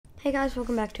Hey guys,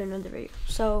 welcome back to another video.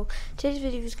 So today's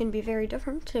video is going to be very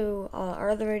different to our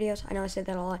other videos. I know I say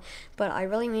that a lot, but I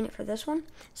really mean it for this one.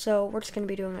 So we're just going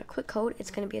to be doing a quick code.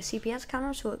 It's going to be a CPS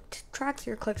counter, so it tracks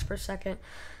your clicks per second.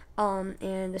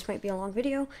 And this might be a long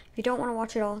video. If you don't want to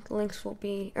watch it all, the links will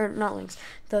be, or not links,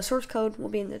 the source code will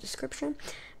be in the description.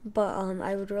 But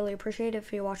I would really appreciate it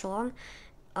if you watch along.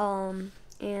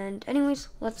 And anyways,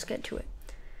 let's get to it.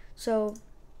 So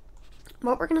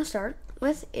what we're going to start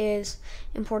with is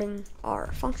importing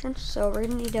our functions. So we're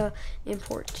going to need to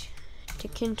import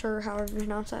tkinter, however you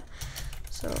pronounce that.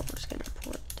 So we're just going to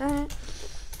import that.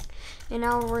 And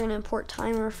now we're going to import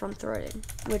timer from threaded,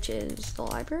 which is the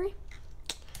library.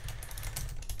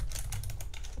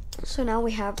 So now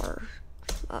we have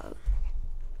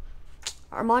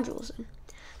our modules in.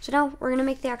 So now we're going to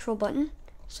make the actual button.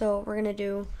 So we're going to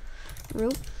do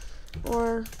root,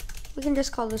 or we can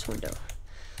just call this window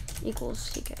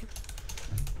equals tk.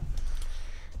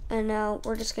 And now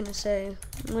we're just going to say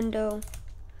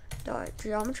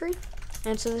window.geometry.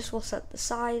 And so this will set the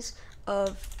size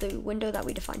of the window that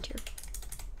we defined here.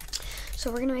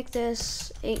 So we're going to make this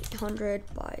 800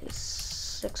 by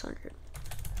 600.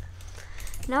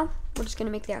 Now we're just going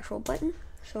to make the actual button.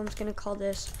 So I'm just going to call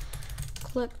this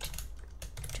clicked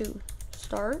to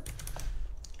start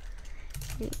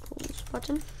equals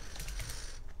button.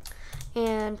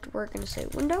 And we're going to say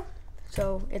window.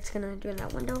 So it's going to do in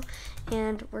that window.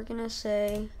 And we're going to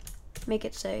say, make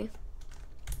it say,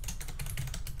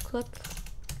 click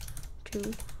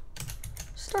to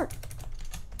start.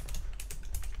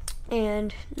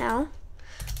 And now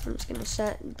I'm just going to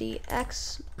set the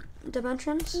X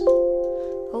dimensions.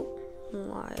 Oh,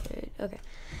 Y, okay.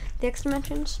 The X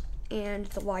dimensions and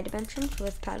the Y dimensions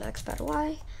with pad X, pad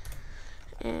Y.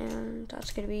 And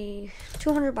that's going to be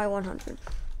 200 by 100.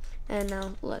 And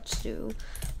now let's do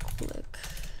click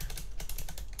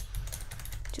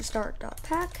to start dot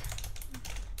pack,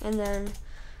 and then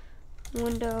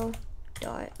window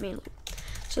dot main loop.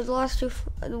 So the last two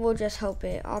will just help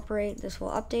it operate. This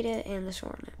will update it, and this will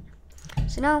run it.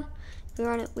 So now if we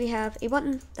run it, we have a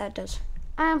button that does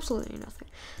absolutely nothing.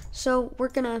 So we're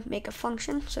gonna make a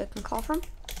function so it can call from.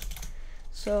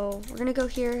 So we're gonna go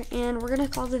here and we're gonna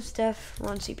call this def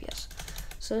run CPS.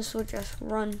 So this will just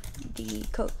run the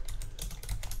code.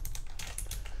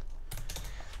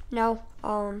 Now,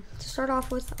 to start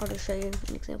off with, I'll just show you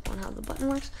an example on how the button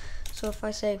works. So if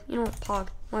I say, you know what, Pog,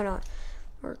 why not?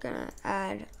 We're gonna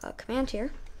add a command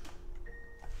here.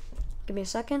 Give me a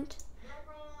second.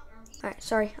 Alright,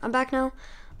 sorry, I'm back now.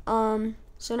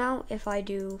 So now if I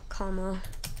do comma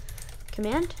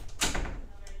command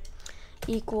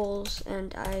equals,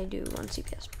 and I do run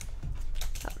CPS.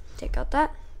 Take out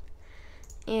that.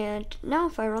 And now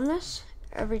if I run this,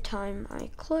 every time I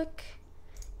click,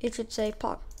 it should say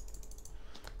Pog.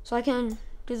 So I can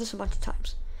do this a bunch of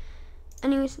times.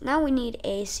 Anyways, now we need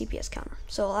a CPS counter.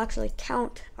 So I'll actually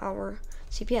count our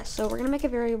CPS. So we're going to make a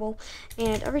variable,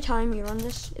 and every time you run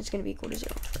this, it's going to be equal to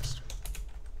 0 first,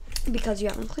 because you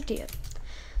haven't clicked it yet.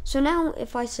 So now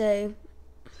if I say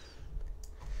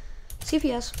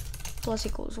CPS plus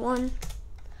equals 1,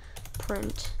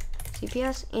 print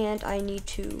CPS, and I need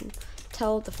to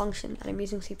tell the function that I'm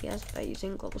using CPS by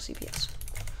using global CPS.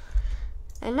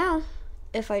 And now,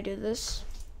 if I do this,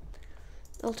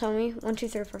 it'll tell me 1, 2,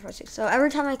 3, 4, 5, 6. So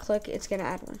every time I click, it's going to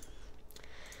add 1.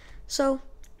 So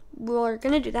we're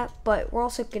going to do that, but we're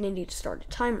also going to need to start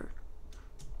a timer.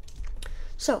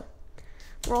 So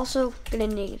we're also going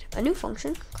to need a new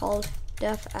function called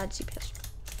def add CPS.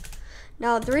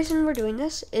 Now the reason we're doing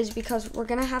this is because we're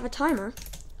going to have a timer,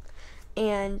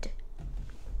 and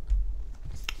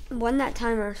when that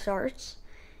timer starts,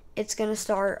 it's going to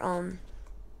start,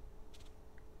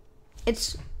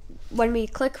 when we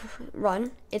click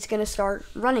run, it's going to start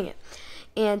running it.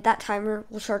 And that timer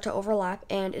will start to overlap,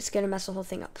 and it's going to mess the whole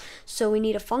thing up. So we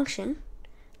need a function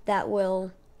that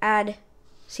will add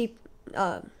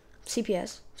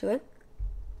CPS to it.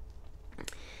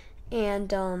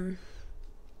 And,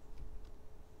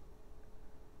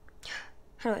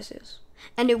 how do I say this?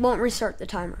 And it won't restart the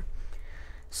timer.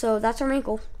 So that's our main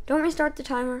goal. Don't restart the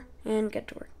timer and get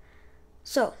to work.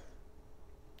 So,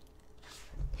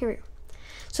 here we go.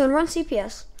 So in run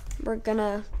CPS, we're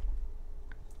gonna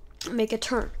make a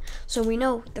turn. So we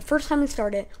know the first time we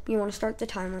start it, we want to start the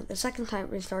timer. The second time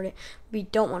we start it, we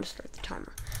don't want to start the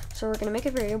timer. So we're gonna make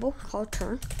a variable called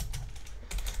turn.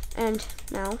 And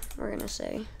now we're gonna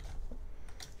say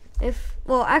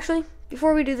well, actually,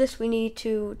 before we do this, we need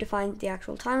to define the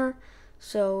actual timer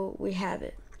so we have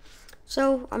it.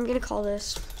 So I'm gonna call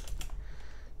this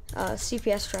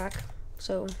CPS track.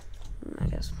 So I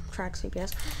guess track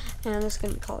CPS, and this is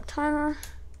going to be called timer,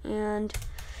 and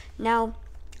now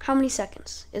how many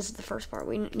seconds is the first part.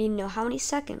 We need to know how many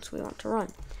seconds we want to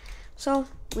run. So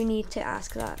we need to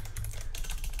ask that.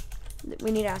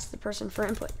 We need to ask the person for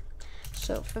input.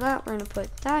 So for that, we're going to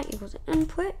put that equals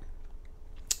input.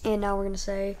 And now we're going to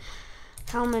say,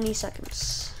 how many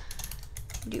seconds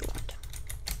do you want?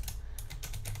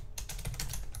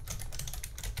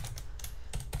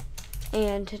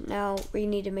 And now we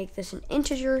need to make this an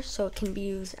integer so it can be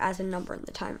used as a number in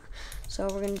the timer. So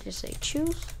we're going to just say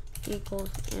choose equals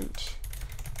int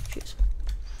choose.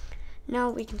 Now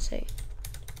we can say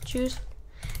choose,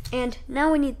 and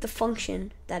now we need the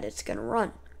function that it's going to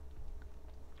run.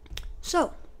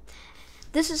 So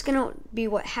this is going to be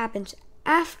what happens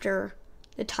after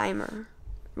the timer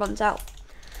runs out.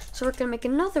 So we're going to make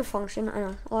another function. I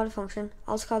know, a lot of function.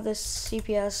 I'll just call this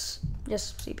CPS,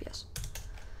 just CPS.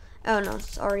 Oh no,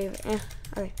 it's already,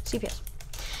 okay, CPS.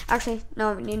 Actually,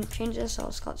 no, we need to change this, so I'll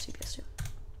just call it CPS too.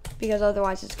 Because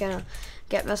otherwise it's gonna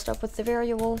get messed up with the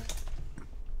variable,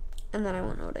 and then I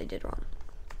won't know what I did wrong.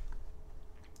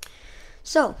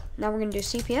 So, now we're gonna do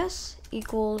CPS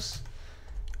equals,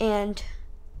 and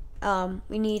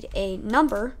we need a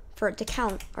number for it to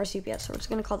count our CPS, so we're just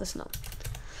gonna call this num.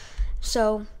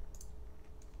 So,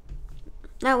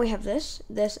 now we have this,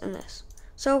 this, and this.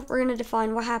 So, we're gonna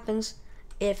define what happens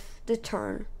if the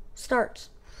turn starts.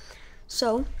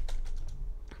 So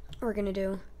we're gonna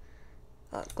do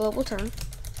global turn.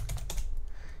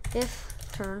 If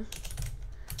turn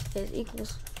is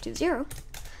equals to 0,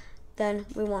 then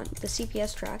we want the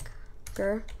CPS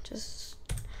tracker just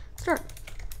start.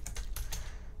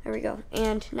 There we go.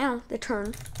 And now the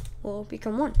turn will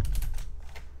become 1.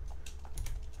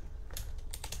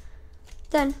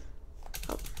 Then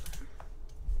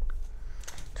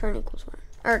turn equals 1,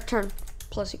 or turn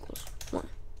plus equals 1.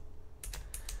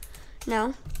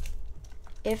 Now,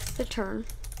 if the turn,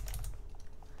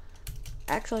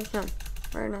 actually, no,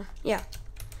 we're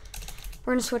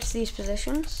gonna switch these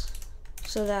positions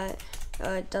so that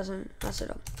it doesn't mess it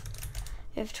up.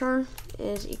 If turn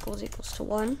is equals to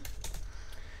 1,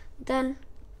 then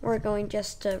we're going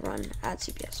just to run add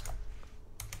CPS.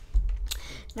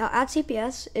 Now, add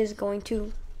CPS is going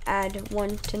to add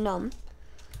 1 to num,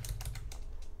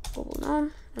 global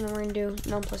num, and then we're going to do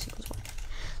num plus equals 1.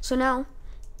 So now,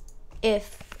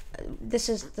 if this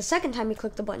is the second time you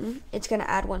click the button, it's going to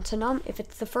add 1 to num. If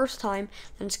it's the first time,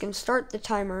 then it's going to start the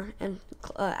timer and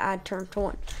add turn to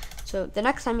 1. So the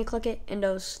next time you click it, it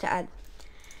goes to add.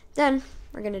 Then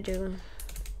we're going to do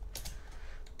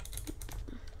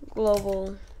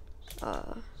global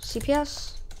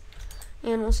CPS,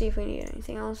 and we'll see if we need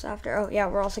anything else after. Oh yeah,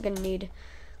 we're also going to need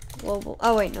global,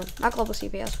 oh wait, no, not global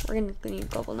CPS, we're going to need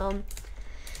global num.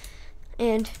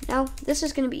 And now this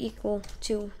is going to be equal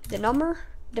to the number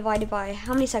divided by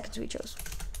how many seconds we chose.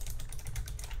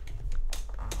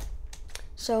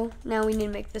 So now we need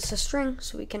to make this a string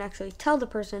so we can actually tell the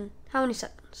person how many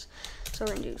seconds. So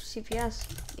we're going to do CPS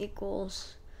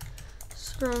equals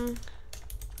string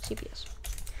CPS.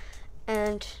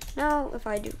 And now if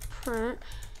I do print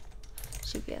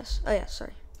CPS, oh yeah,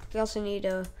 sorry. We also need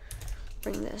to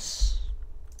bring this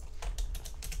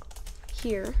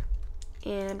here,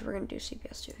 and we're going to do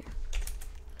CPS2 here.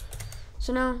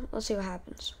 So now, let's see what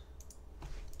happens.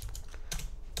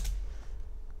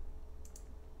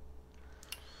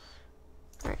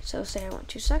 Alright, so say I want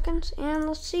 2 seconds, and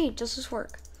let's see, does this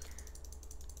work?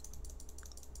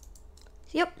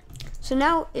 Yep, so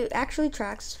now it actually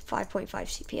tracks 5.5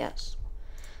 CPS.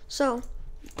 So,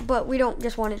 but we don't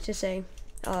just want it to say,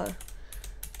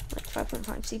 like 5.5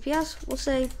 CPS, we'll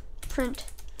say print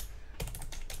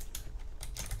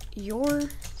your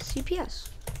CPS.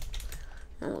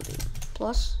 And we'll do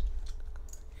plus.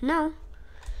 Now,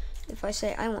 if I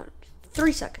say I want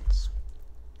 3 seconds,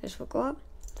 this will go up.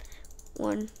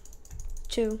 1,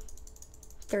 2,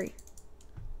 3.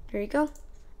 There you go.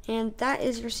 And that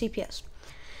is your CPS.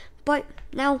 But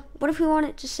now, what if we want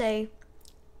it to say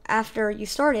after you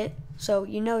start it, so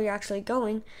you know you're actually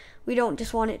going, we don't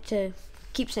just want it to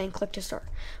keep saying click to start.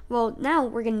 Well, now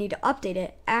we're going to need to update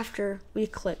it after we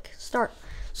click start.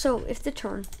 So if the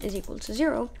turn is equal to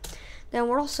 0, then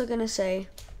we're also going to say,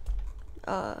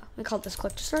 we call this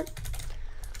click to start.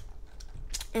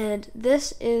 And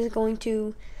this is going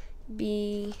to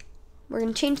be, we're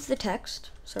going to change the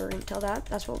text. So we're going to tell that,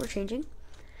 that's what we're changing.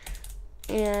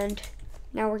 And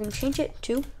now we're going to change it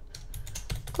to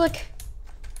click.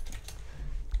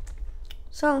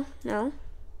 So now,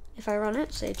 if I run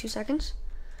it, say 2 seconds,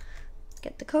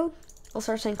 get the code, it'll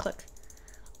start saying click.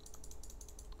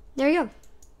 There you go.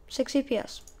 6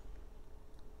 CPS.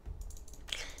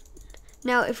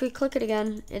 Now, if we click it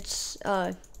again, it's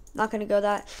not going to go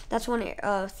that's one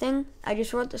thing. I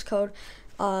just wrote this code,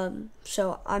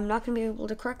 so I'm not going to be able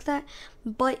to correct that.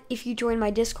 But if you join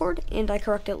my Discord and I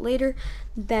correct it later,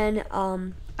 then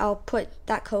I'll put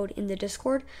that code in the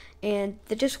Discord, and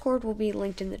the Discord will be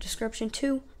linked in the description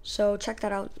too, so check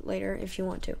that out later if you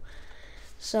want to.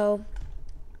 So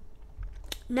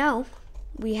now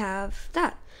we have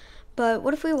that. But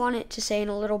what if we want it to say in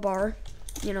a little bar,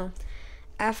 you know,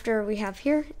 after we have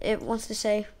here, it wants to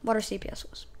say what our CPS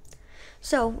was.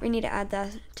 So we need to add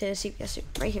that to CPS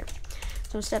right here.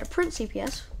 So instead of print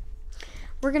CPS,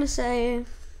 we're going to say,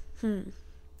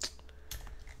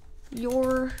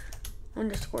 your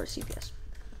underscore CPS.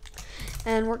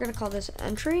 And we're going to call this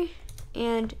entry,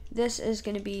 and this is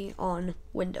going to be on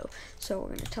window. So we're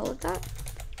going to tell it that.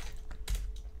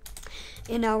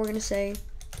 And now we're going to say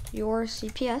your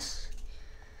CPS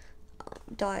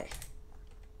dot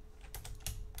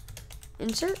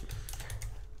insert.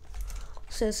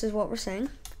 So this is what we're saying,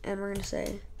 and we're going to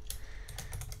say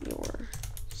your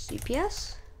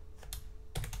CPS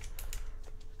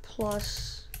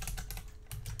plus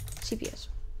CPS.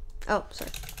 Oh,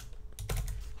 sorry.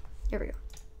 Here we go.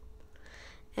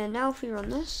 And now if we run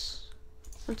this,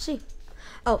 let's see.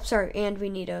 Oh, sorry, and we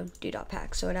need a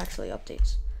do.pack, so it actually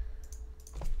updates.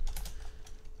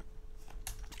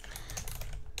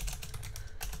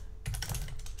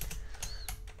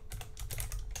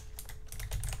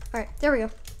 Alright, there we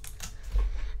go.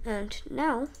 And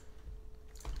now,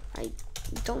 I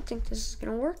don't think this is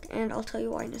going to work, and I'll tell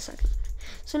you why in a second.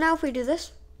 So now if we do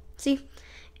this, see,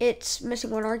 it's missing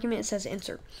one argument. It says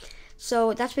insert.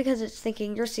 So that's because it's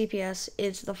thinking your CPS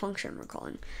is the function we're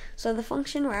calling. So the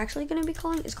function we're actually going to be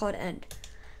calling is called end.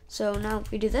 So now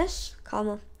if we do this,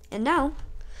 comma, and now,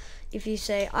 if you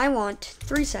say, I want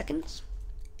 3 seconds,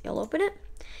 you'll open it,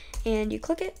 and you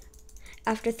click it.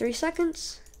 After 3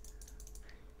 seconds,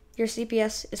 your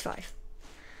CPS is 5.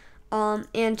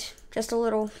 And just a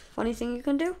little funny thing you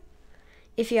can do,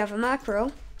 if you have a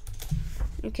macro,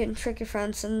 you can trick your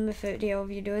friends, send them a video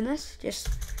of you doing this. Just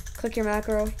click your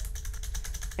macro,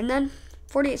 and then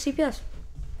 48 CPS.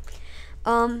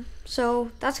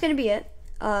 So that's gonna be it.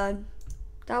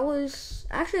 That was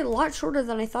actually a lot shorter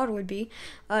than I thought it would be.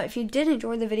 If you did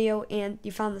enjoy the video and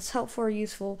you found this helpful or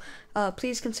useful,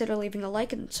 please consider leaving a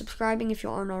like and subscribing if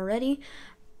you aren't already.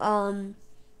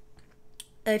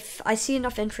 If I see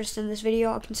enough interest in this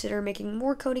video, I'll consider making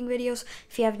more coding videos.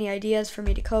 If you have any ideas for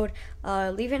me to code,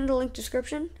 leave it in the link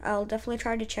description. I'll definitely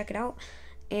try to check it out.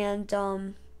 And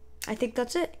I think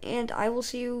that's it. And I will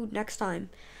see you next time.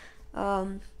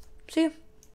 See you.